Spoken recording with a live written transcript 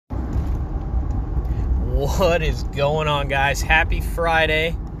What is going on, guys? Happy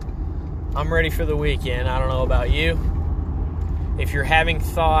Friday. I'm ready for the weekend. I don't know about you. If you're having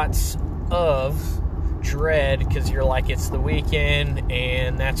thoughts of dread because you're like, it's the weekend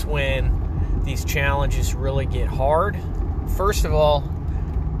and that's when these challenges really get hard, first of all,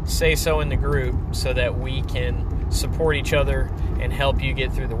 say so in the group so that we can support each other and help you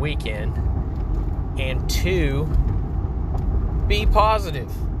get through the weekend. And two, be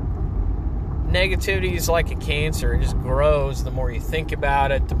positive. Negativity is like a cancer. It just grows the more you think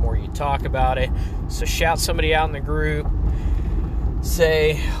about it, the more you talk about it. So shout somebody out in the group.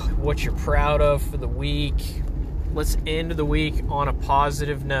 Say what you're proud of for the week. Let's end the week on a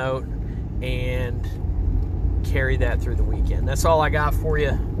positive note and carry that through the weekend. That's all I got for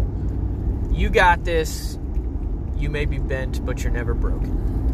you. You got this. You may be bent, but you're never broken.